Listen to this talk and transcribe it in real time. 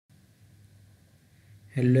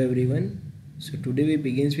Hello everyone. So today we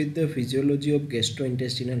begins with the physiology of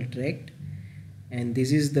gastrointestinal tract, and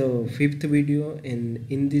this is the fifth video, and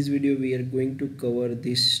in this video we are going to cover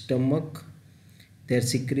the stomach, their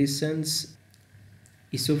secretions.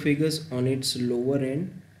 Esophagus on its lower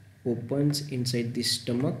end opens inside the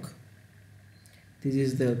stomach. This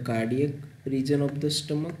is the cardiac region of the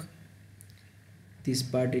stomach. This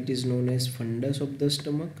part it is known as fundus of the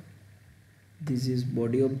stomach. This is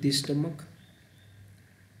body of the stomach.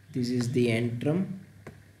 This is the antrum.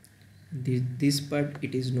 This part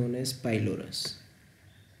it is known as pylorus,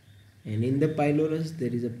 and in the pylorus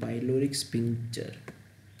there is a pyloric sphincter.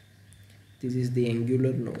 This is the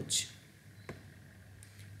angular notch.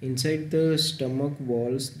 Inside the stomach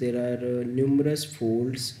walls there are numerous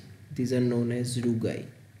folds. These are known as rugae.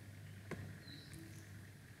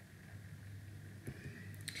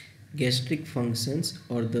 Gastric functions,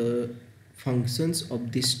 or the functions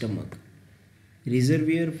of the stomach: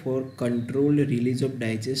 reservoir for controlled release of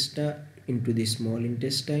digesta into the small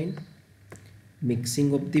intestine,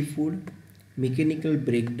 mixing of the food, mechanical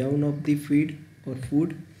breakdown of the feed or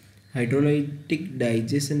food, hydrolytic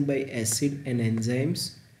digestion by acid and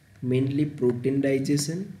enzymes, mainly protein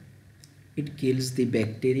digestion. It kills the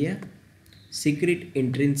bacteria, secrete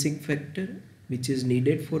intrinsic factor which is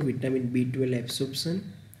needed for vitamin B12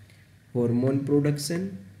 absorption, hormone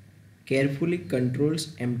production, carefully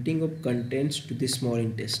controls emptying of contents to the small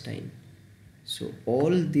intestine. So all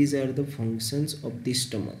these are the functions of the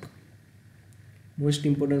stomach. Most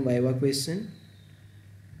important viva question.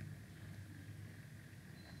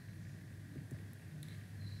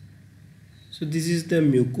 So this is the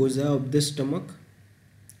mucosa of the stomach.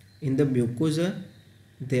 In the mucosa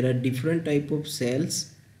there are different type of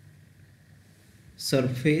cells.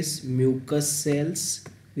 Surface mucus cells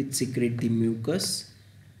which secrete the mucus,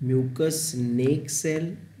 mucus neck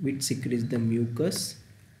cell which secretes the mucus.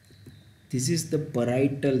 This is the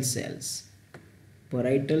parietal cells.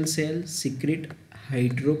 Parietal cells secrete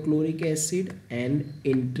hydrochloric acid and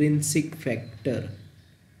intrinsic factor.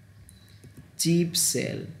 Chief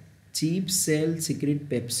cell secrete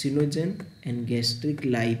pepsinogen and gastric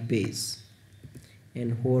lipase.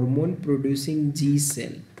 And hormone producing G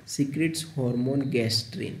cell secretes hormone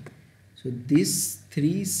gastrin. So these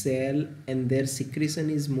three cells and their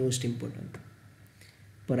secretion is most important.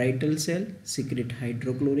 Parietal cell secrete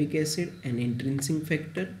hydrochloric acid and intrinsic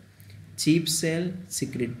factor. Chief cell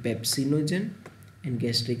secrete pepsinogen and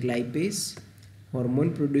gastric lipase.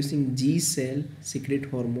 Hormone producing G cell secrete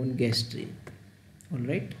hormone gastrin.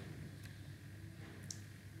 Alright.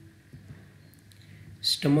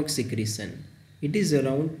 Stomach secretion. It is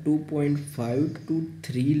around 2.5 to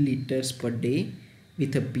 3 liters per day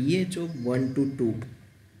with a pH of 1 to 2.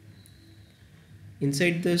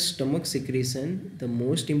 Inside the stomach secretion, the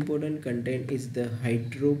most important content is the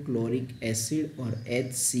hydrochloric acid or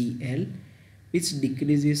HCl, which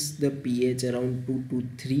decreases the pH around 2 to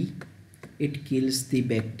 3. It kills the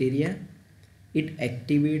bacteria. It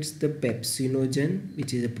activates the pepsinogen,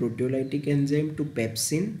 which is a proteolytic enzyme, to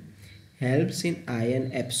pepsin, helps in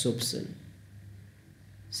iron absorption.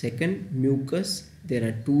 Second, mucus. There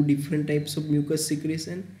are two different types of mucus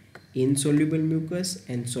secretion: insoluble mucus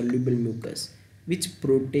and soluble mucus, which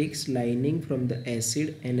protects lining from the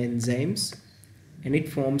acid and enzymes, and it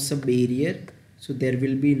forms a barrier, so there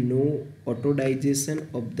will be no autodigestion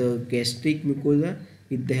of the gastric mucosa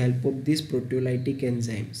with the help of these proteolytic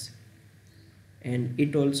enzymes, and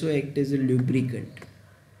it also acts as a lubricant.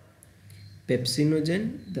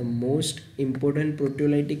 Pepsinogen, the most important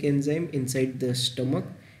proteolytic enzyme inside the stomach,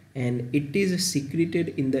 and it is secreted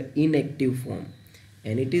in the inactive form,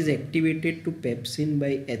 and it is activated to pepsin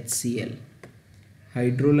by HCl.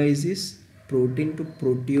 Hydrolysis protein to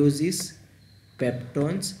proteosis,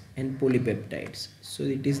 peptones and polypeptides. So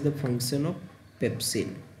it is the function of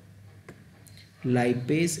pepsin.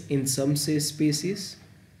 Lipase in some species,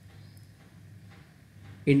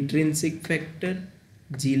 intrinsic factor,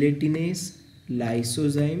 gelatinase,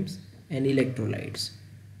 lysozymes and electrolytes.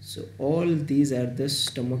 So all these are the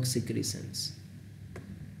stomach secretions.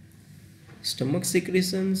 Stomach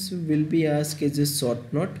secretions will be asked as a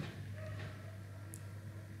short note.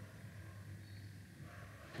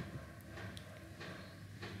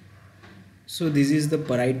 So this is the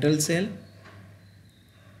parietal cell,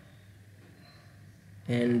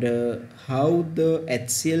 and how the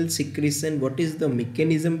HCl secretion, what is the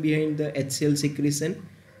mechanism behind the HCl secretion,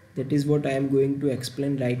 that is what I am going to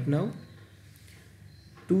explain right now.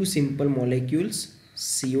 Two simple molecules,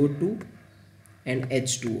 CO2 and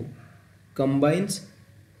H2O, combines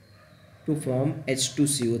to form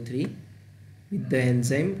H2CO3 with the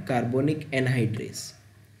enzyme carbonic anhydrase.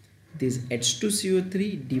 This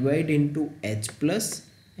H2CO3 divide into H plus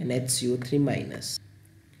and HCO3 minus.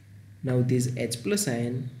 Now this H plus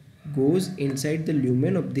ion goes inside the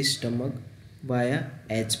lumen of the stomach via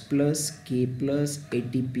H plus K plus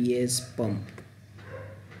ATPase pump.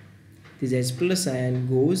 This H plus ion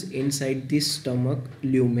goes inside the stomach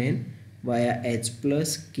lumen via H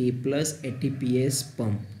plus K plus ATPase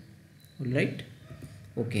pump. Alright?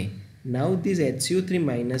 Okay. Now this HCO3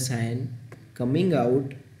 minus ion coming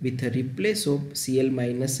out with a replace of Cl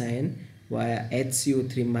minus ion via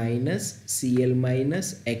HCO3 minus Cl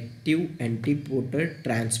minus active antiporter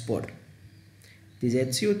transport. This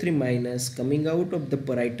HCO3 minus coming out of the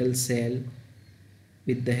parietal cell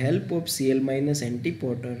with the help of Cl minus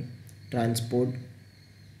antiporter transport,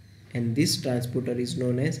 and this transporter is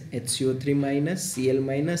known as HCO3 minus Cl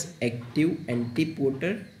minus active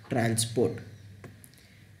antiporter transport.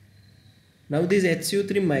 Now this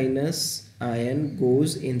HCO3 minus ion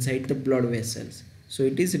goes inside the blood vessels. So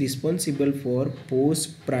it is responsible for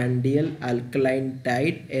postprandial alkaline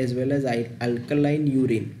tide as well as alkaline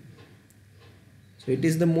urine. So it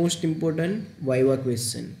is the most important Viva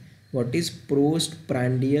question. What is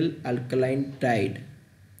postprandial alkaline tide?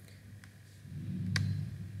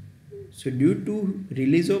 So due to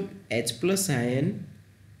release of H plus ion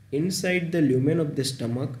inside the lumen of the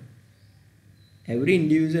stomach, every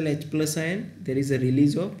individual H plus ion, there is a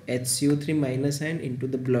release of HCO3 minus ion into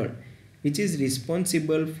the blood, which is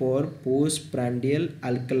responsible for postprandial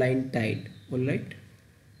alkaline tide. Alright.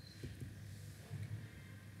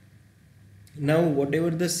 Now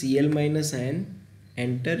whatever the Cl minus ion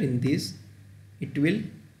enter in this, it will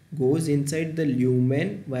goes inside the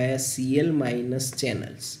lumen via Cl minus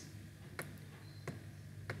channels.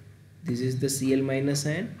 This is the Cl minus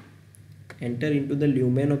ion enter into the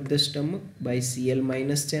lumen of the stomach by Cl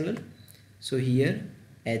minus channel. So here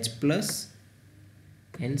H plus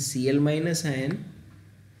and Cl minus ion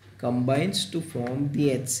combines to form the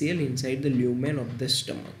HCl inside the lumen of the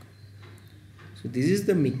stomach. So this is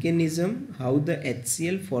the mechanism how the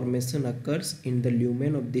HCl formation occurs in the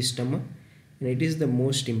lumen of the stomach, and it is the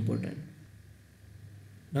most important.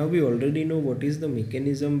 Now we already know what is the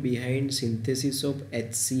mechanism behind synthesis of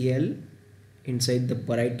HCl inside the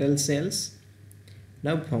parietal cells.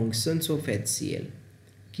 Now functions of HCl: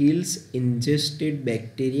 kills ingested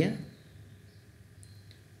bacteria,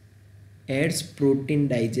 aids protein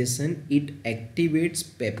digestion, it activates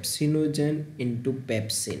pepsinogen into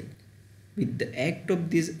pepsin. With the act of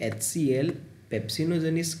this HCl,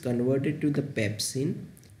 pepsinogen is converted to the pepsin,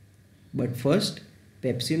 but first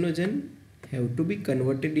pepsinogen have to be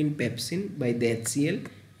converted in pepsin by the HCl,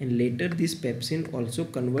 and later this pepsin also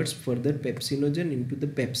converts further pepsinogen into the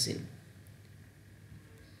pepsin.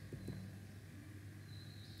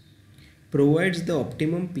 Provides the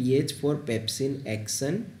optimum pH for pepsin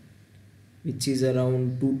action, which is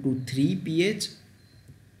around 2 to 3 pH.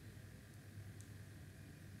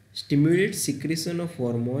 Stimulates secretion of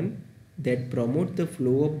hormone that promote the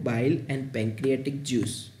flow of bile and pancreatic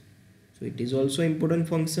juice. So it is also important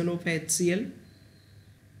function of HCl.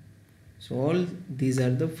 So all these are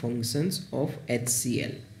the functions of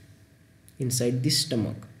HCl inside the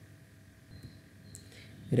stomach.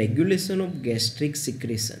 Regulation of gastric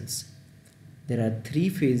secretions. There are 3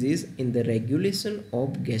 phases in the regulation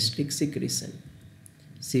of gastric secretion: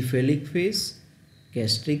 cephalic phase,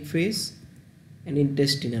 gastric phase, and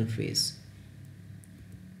intestinal phase.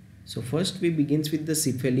 So first we begins with the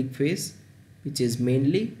cephalic phase, which is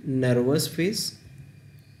mainly nervous phase.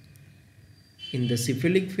 In the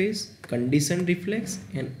cephalic phase, conditioned reflex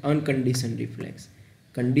and unconditioned reflex.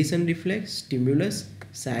 Conditioned reflex: stimulus,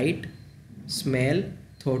 sight, smell,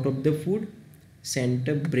 thought of the food,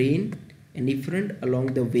 center, brain, and efferent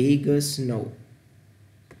along the vagus nerve.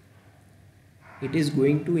 It is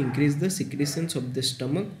going to increase the secretions of the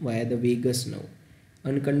stomach via the vagus nerve.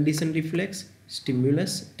 Unconditioned reflex: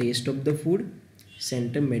 stimulus, taste of the food,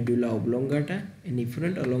 center, medulla oblongata, and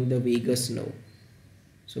efferent along the vagus nerve.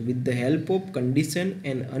 So with the help of conditioned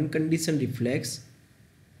and unconditioned reflex,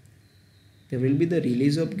 there will be the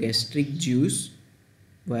release of gastric juice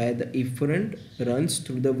via the efferent runs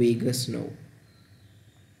through the vagus nerve.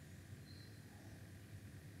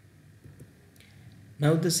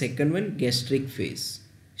 Now the second one, gastric phase.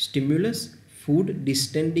 Stimulus: food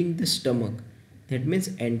distending the stomach. That means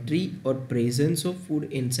entry or presence of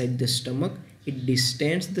food inside the stomach. It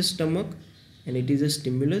distends the stomach, and it is a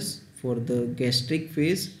stimulus for the gastric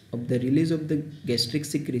phase of the release of the gastric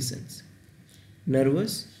secretions.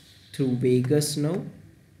 Nervous: through vagus nerve,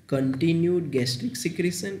 continued gastric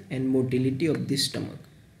secretion and motility of the stomach.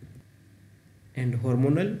 And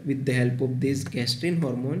hormonal: with the help of this gastrin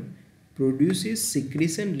hormone, produces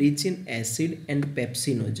secretion rich in acid and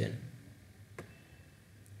pepsinogen.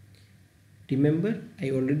 Remember,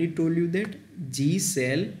 I already told you that G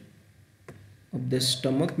cell of the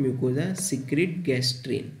stomach mucosa secrete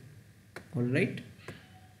gastrin. Alright.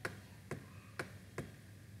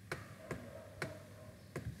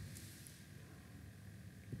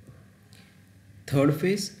 Third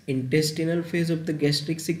phase, intestinal phase of the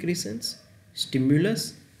gastric secretions.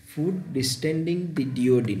 Stimulus, food distending the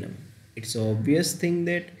duodenum. It's an obvious thing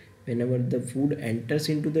that whenever the food enters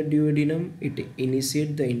into the duodenum, it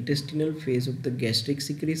initiates the intestinal phase of the gastric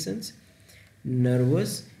secretions.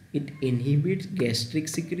 Nervous, it inhibits gastric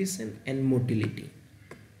secretion and motility.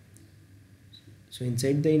 So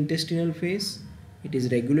inside the intestinal phase, it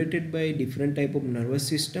is regulated by different type of nervous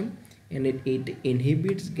system, and it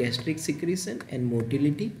inhibits gastric secretion and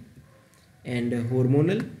motility. And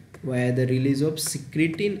hormonal, via the release of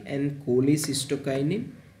secretin and cholecystokinin.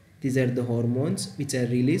 These are the hormones which are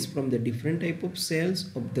released from the different type of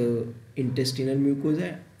cells of the intestinal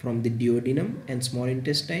mucosa from the duodenum and small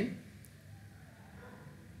intestine,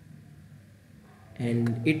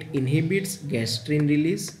 and it inhibits gastrin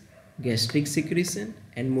release, gastric secretion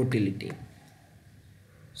and motility.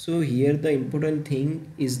 So here the important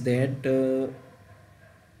thing is that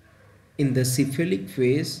in the cephalic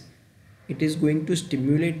phase, it is going to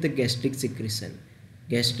stimulate the gastric secretion.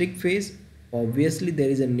 Gastric phase, obviously there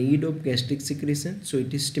is a need of gastric secretion, so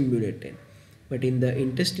it is stimulated. But in the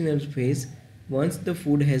intestinal phase, once the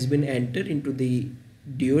food has been entered into the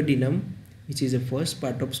duodenum, which is the first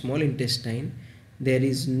part of small intestine, there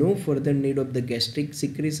is no further need of the gastric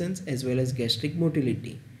secretions as well as gastric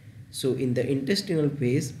motility. So in the intestinal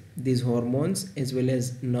phase, these hormones as well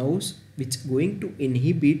as nerves which going to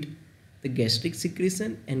inhibit the gastric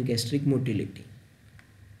secretion and gastric motility.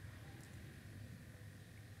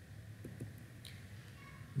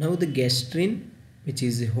 Now the gastrin, which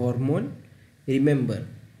is a hormone. Remember,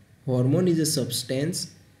 hormone is a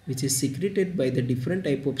substance which is secreted by the different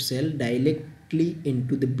type of cell directly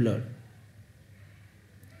into the blood.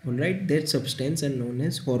 Alright, that substance are known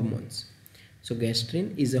as hormones. So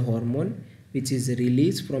gastrin is a hormone which is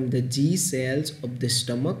released from the G cells of the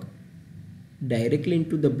stomach directly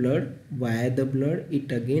into the blood. Via the blood,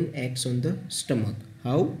 it again acts on the stomach.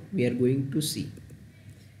 How? We are going to see.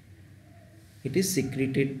 It is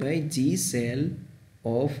secreted by G cell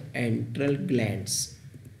of antral glands,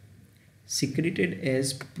 secreted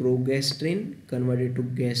as progastrin, converted to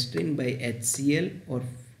gastrin by HCl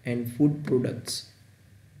and food products.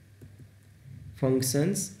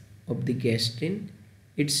 Functions of the gastrin: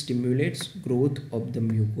 it stimulates growth of the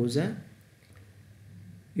mucosa,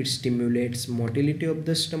 it stimulates motility of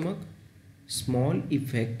the stomach, small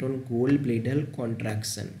effect on gallbladder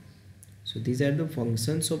contraction. So these are the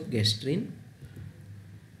functions of gastrin.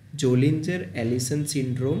 Zollinger-Ellison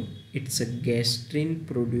syndrome, it's a gastrin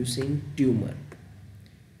producing tumor.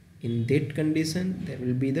 In that condition, there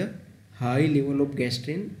will be the high level of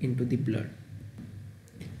gastrin into the blood.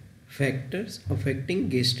 Factors affecting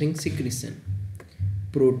gastric secretion: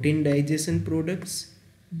 protein digestion products,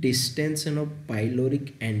 distension of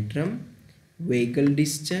pyloric antrum, vagal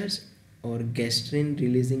discharge or gastrin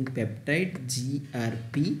releasing peptide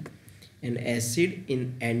GRP, and acid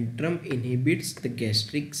in antrum inhibits the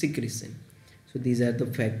gastric secretion. So these are the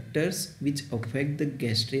factors which affect the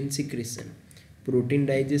gastrin secretion: protein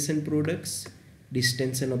digestion products,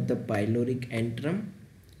 distension of the pyloric antrum,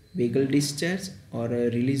 vagal discharge or a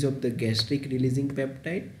release of the gastric releasing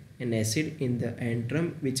peptide, and acid in the antrum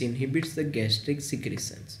which inhibits the gastric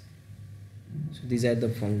secretions. So these are the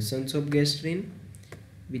functions of gastrin.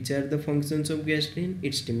 Which are the functions of gastrin?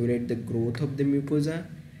 It stimulates the growth of the mucosa,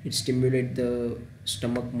 it stimulates the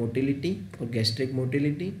stomach motility or gastric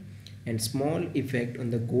motility, and small effect on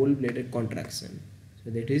the gallbladder contraction.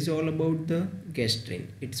 So that is all about the gastrin,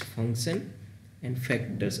 its function and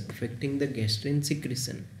factors affecting the gastrin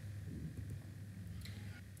secretion.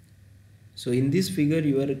 So in this figure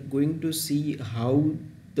you are going to see how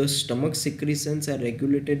the stomach secretions are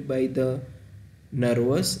regulated by the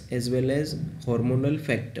nervous as well as hormonal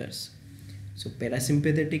factors. So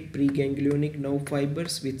parasympathetic preganglionic nerve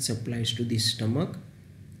fibers which supplies to the stomach.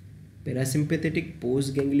 Parasympathetic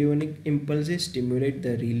postganglionic impulses stimulate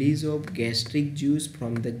the release of gastric juice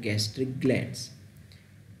from the gastric glands.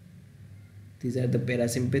 These are the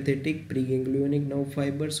parasympathetic preganglionic nerve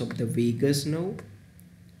fibers of the vagus nerve.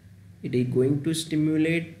 It is going to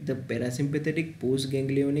stimulate the parasympathetic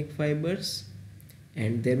postganglionic fibers,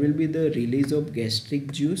 and there will be the release of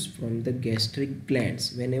gastric juice from the gastric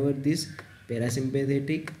glands whenever these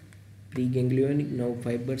parasympathetic preganglionic nerve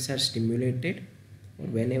fibers are stimulated or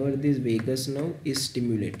whenever this vagus nerve is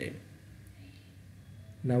stimulated.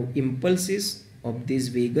 Now impulses of this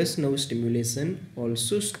vagus nerve stimulation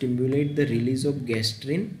also stimulate the release of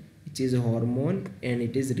gastrin, which is a hormone, and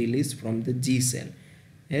it is released from the G cell.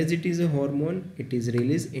 As it is a hormone, it is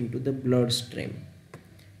released into the bloodstream.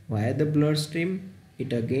 Via the bloodstream,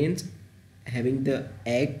 it again having the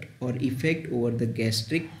act or effect over the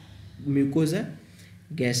gastric mucosa.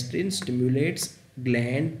 Gastrin stimulates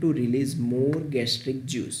gland to release more gastric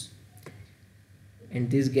juice, and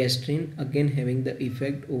this gastrin again having the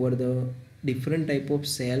effect over the different type of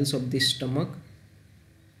cells of the stomach,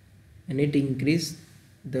 and it increase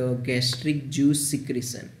the gastric juice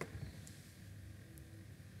secretion.